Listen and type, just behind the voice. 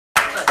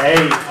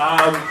Hey,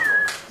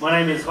 my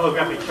name is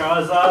Holographic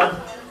Charizard.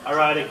 I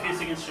write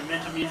acoustic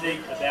instrumental music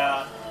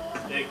about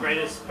the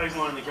greatest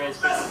Pokemon and the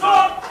greatest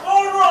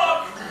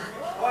Pokemon.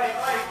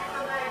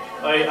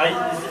 Wait,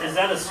 is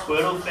that a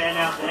Squirtle fan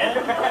out there?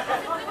 Is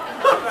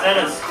that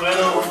a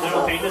Squirtle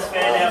little penis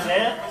fan out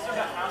there?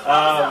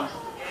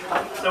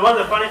 So one of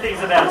the funny things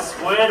about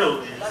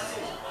Squirtle is,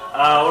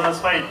 when I was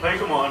playing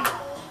Pokemon,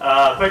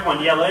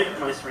 Pokemon Yellow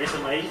most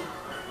recently,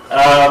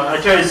 I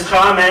chose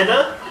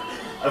Charmander.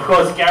 Of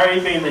course, Gary,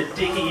 being the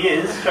dick he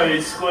is,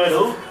 chose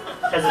Squirtle,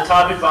 has a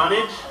type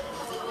advantage,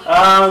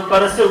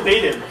 but I still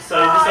beat him. So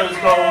this one's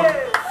called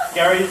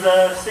Gary's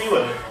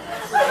C-word.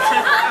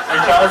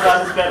 And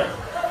Charizard is better.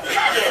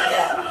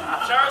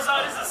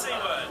 Charizard is a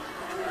C-word.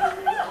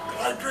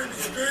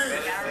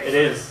 It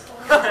is.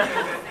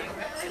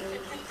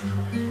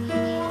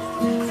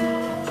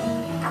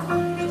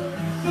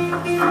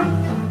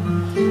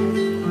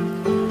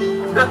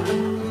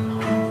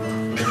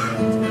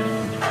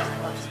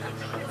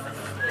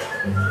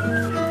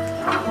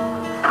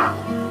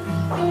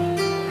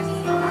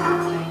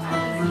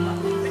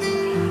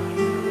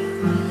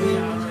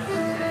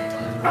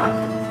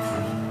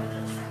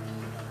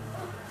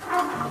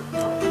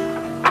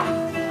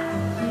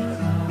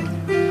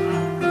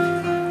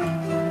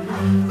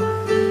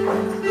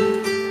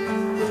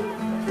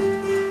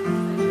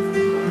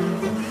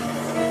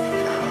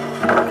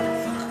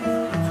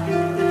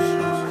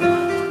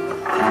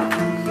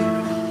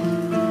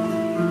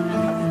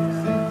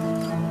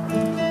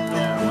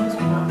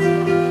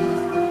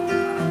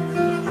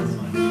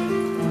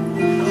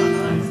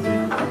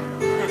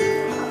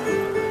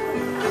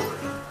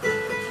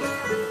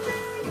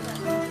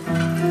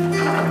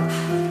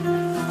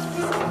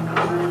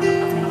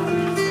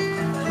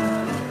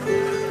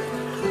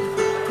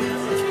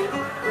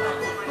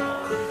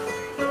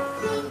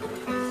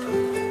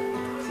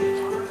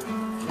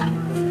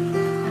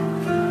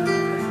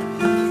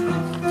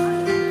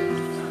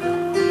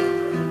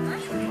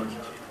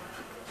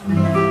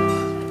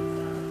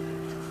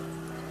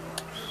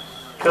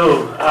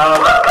 Cool.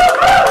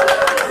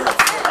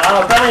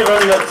 Apparently I've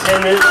only got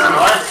 10 minutes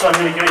tonight, so I'm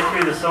going to go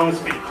through the songs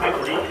pretty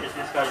quickly if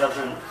this guy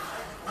doesn't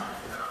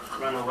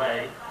run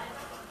away.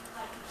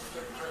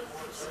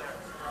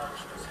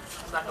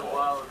 It's like a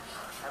wild...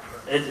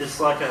 It's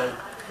like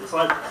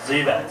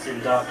Zubats in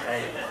Dark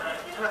Cave.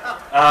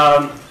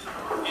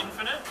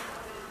 Infinite?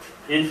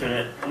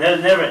 Infinite.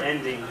 Never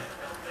ending.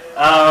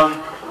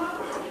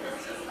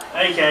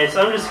 Okay,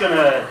 so I'm just going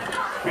to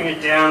bring it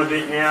down a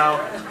bit now.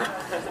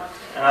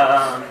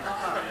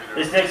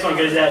 This next one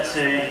goes out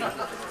to...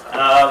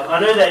 I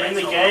know that in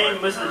the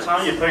game, most of the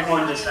time your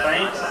Pokemon just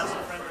faint.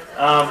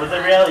 But the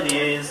reality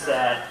is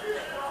that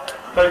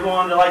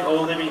Pokemon, they're like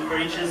all living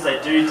creatures, they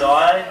do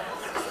die.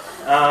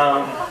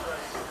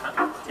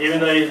 Even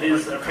though it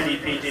is a pretty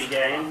PG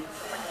game.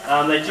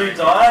 They do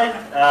die,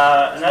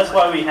 and that's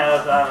why we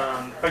have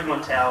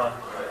Pokemon Tower.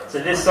 So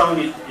this song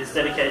is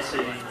dedicated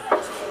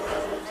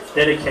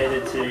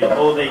to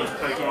all the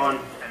Pokemon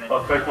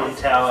of Pokemon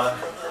Tower,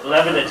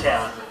 Lavender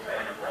Town.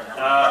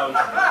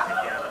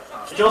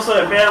 Which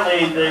also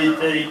apparently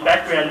the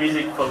background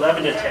music for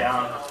Lavender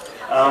Town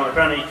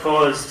apparently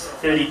caused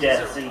 30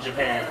 deaths in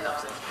Japan.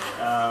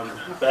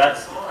 But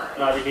that's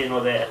neither here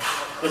nor there.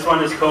 This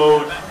one is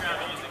called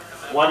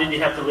Why Did You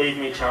Have to Leave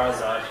Me,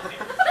 Charizard?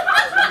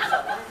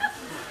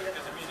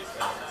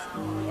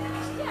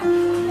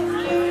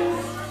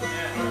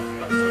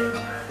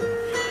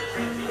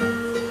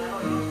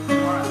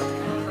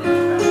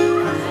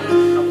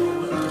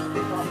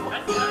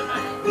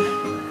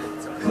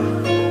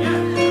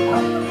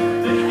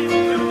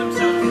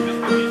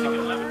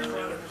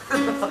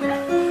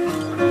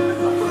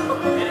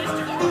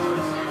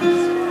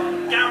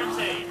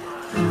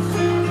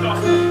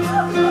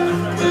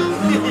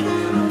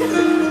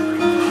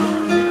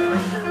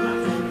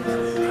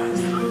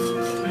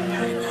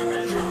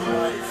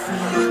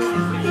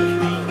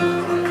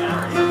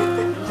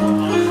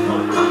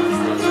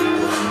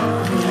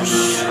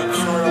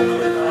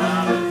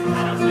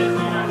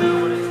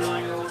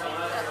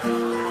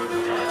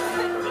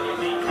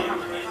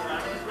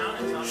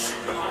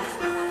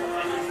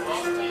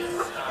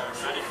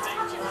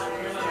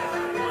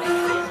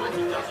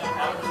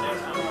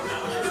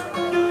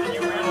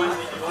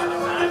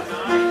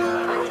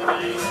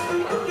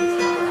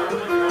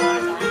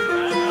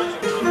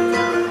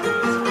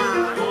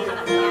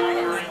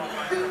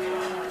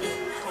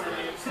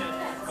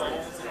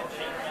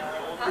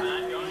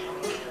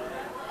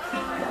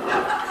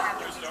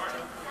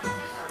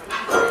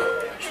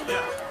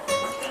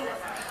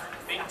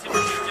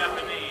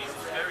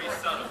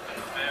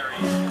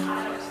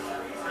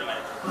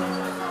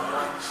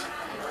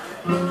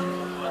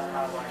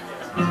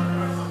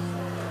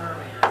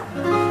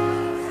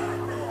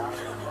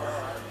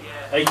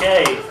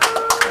 Okay, so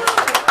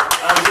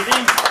this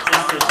is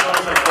the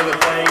shortest I've ever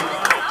played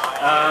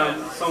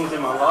songs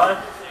in my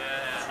life,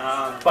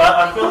 but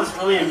I feel it's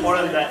really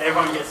important that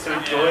everyone gets to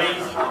enjoy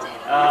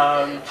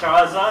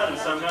Charizard, and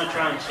so I'm going to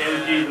try and share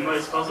with you the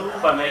most possible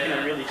by making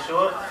it really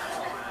short.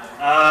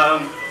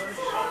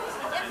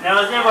 Now,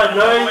 as everyone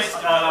knows,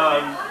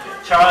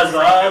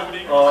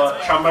 Charizard, or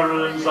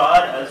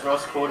Charizard, as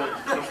Ross called it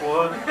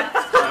before,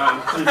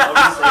 who's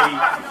obviously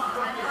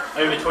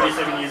over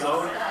 27 years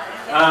old,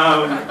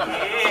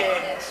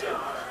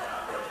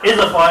 is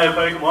a fire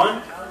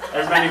Pokemon,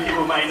 as many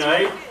people may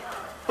know.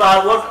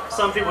 But what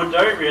some people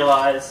don't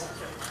realise is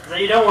that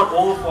you don't want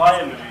all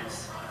fire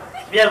moves.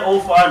 If you have all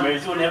fire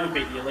moves, you'll never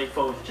beat the Elite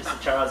Four with just a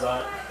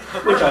Charizard,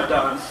 which I've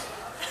done.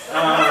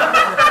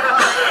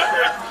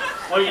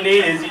 What you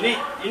need is you need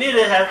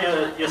to have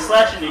your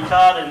slash and your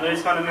card and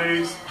those kind of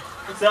moves.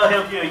 So that'll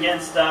help you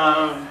against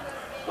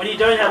when you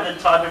don't have the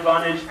type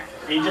advantage.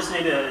 You just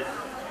need to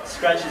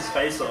scratch his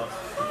face off.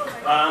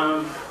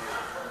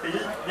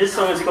 This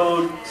song is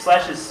called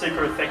Slash is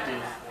Super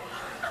Effective.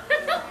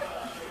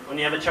 When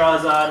you have a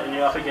Charizard and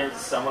you're up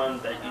against someone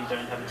that you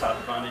don't have a type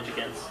advantage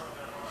against.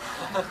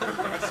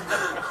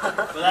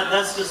 But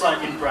that's just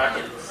like in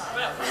brackets.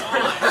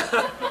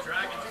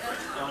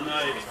 Oh no,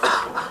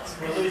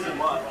 we're losing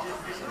what?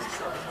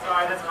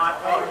 Sorry, that's my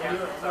fault. Yeah,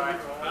 sorry.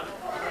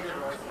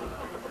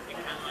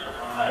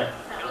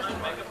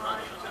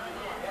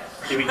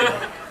 Here we go.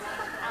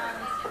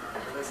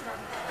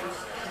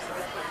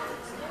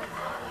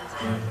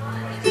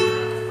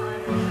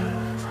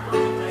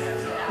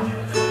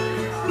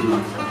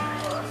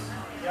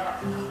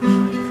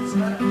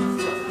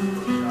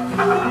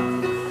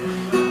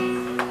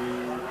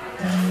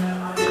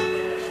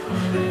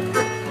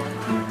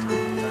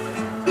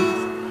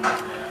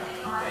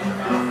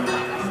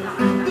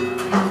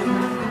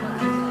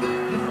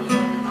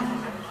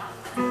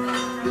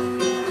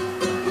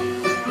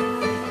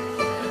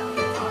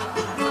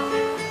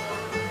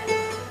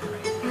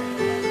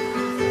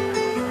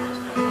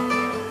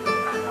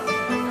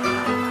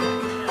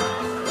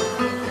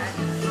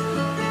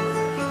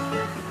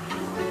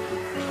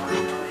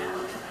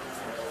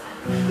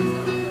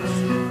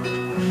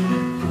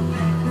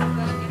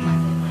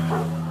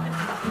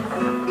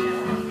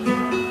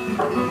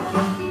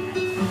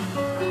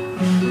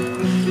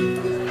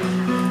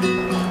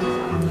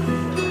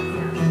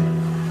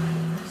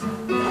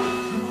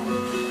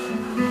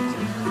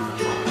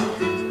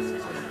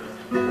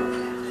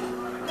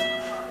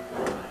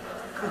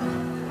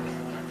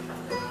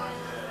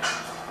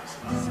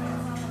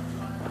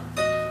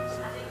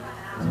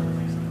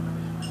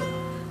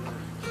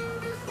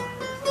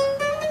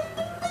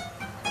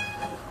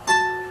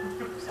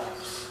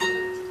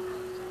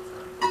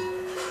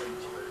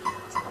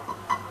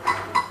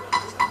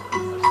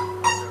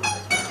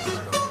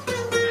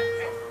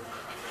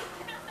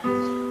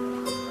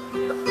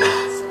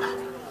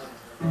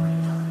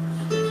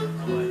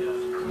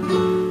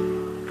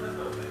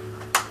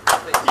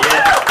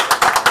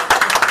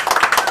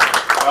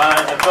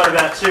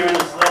 About 2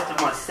 minutes left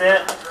of my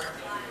set.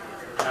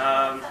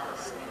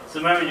 It's the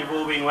moment you've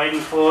all been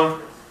waiting for.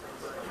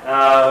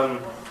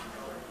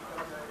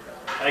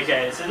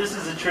 Okay, so this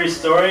is a true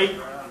story.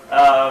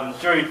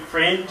 During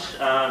Fringe,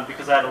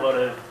 because I had a lot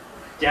of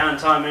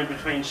downtime in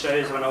between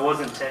shows when I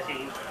wasn't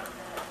teching,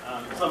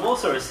 because I'm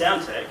also a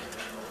sound tech.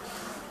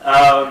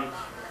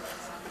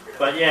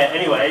 But yeah,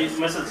 anyway,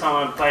 most of the time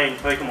I'm playing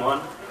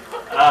Pokemon.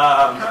 And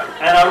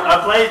I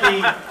played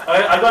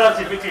I got up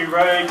to Victory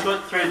Road,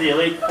 got through the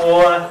Elite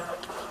Four.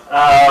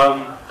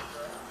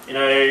 You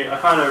know, I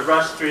kind of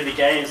rushed through the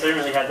game, so I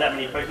didn't really have that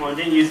many Pokemon.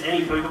 Didn't use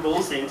any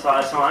Pokeballs the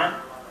entire time.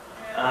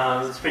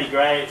 It was pretty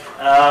great.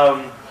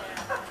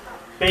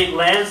 Beat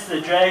Lance,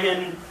 the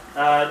Dragon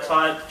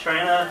type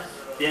trainer,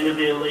 at the end of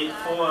the Elite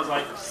Four. I was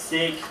like,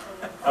 sick.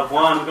 I've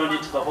won, I've gone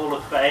into the Hall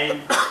of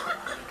Fame.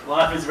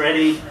 Life is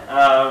ready.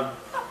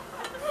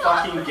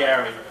 Fucking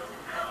Gary.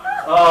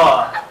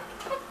 Oh.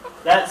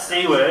 That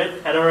C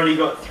word had already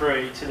got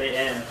through to the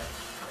end.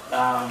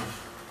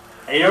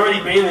 He'd already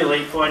been the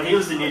Elite Four and he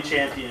was the new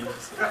champion.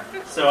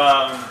 So,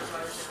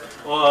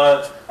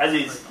 or as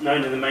he's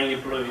known in the Mania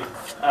Blue.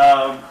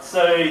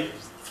 So,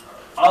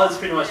 I was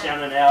pretty much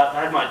down and out.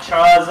 I had my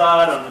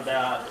Charizard on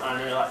about, I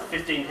don't know, like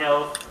 15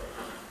 health.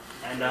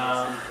 And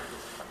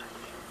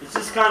it's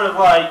just kind of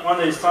like one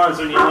of those times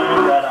when you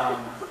learn that,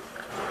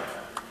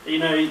 you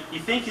know, you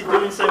think you're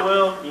doing so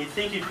well, you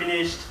think you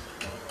finished,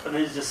 but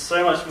there's just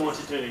so much more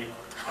to do.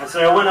 And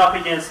so I went up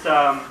against,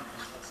 I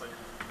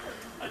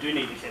do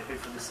need to Capo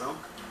for this song.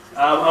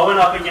 I went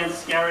up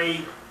against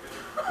Gary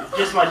with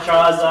just my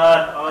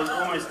Charizard. I was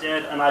almost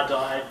dead and I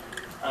died.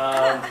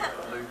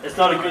 It's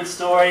not a good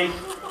story.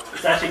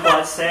 It's actually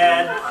quite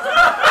sad.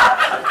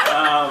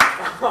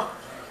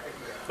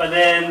 But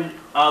then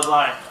I was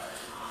like,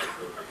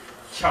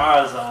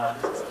 Charizard.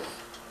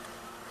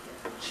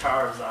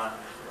 Charizard.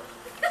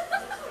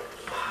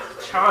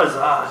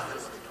 Charizard.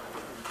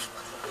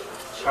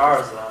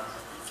 Charizard.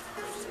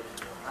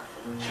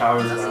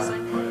 Charizard.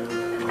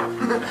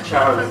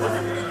 Charizard.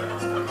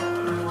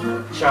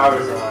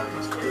 Charizard.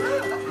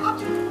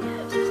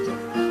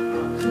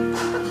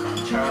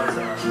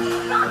 Charizard.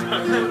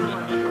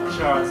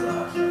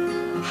 Charizard.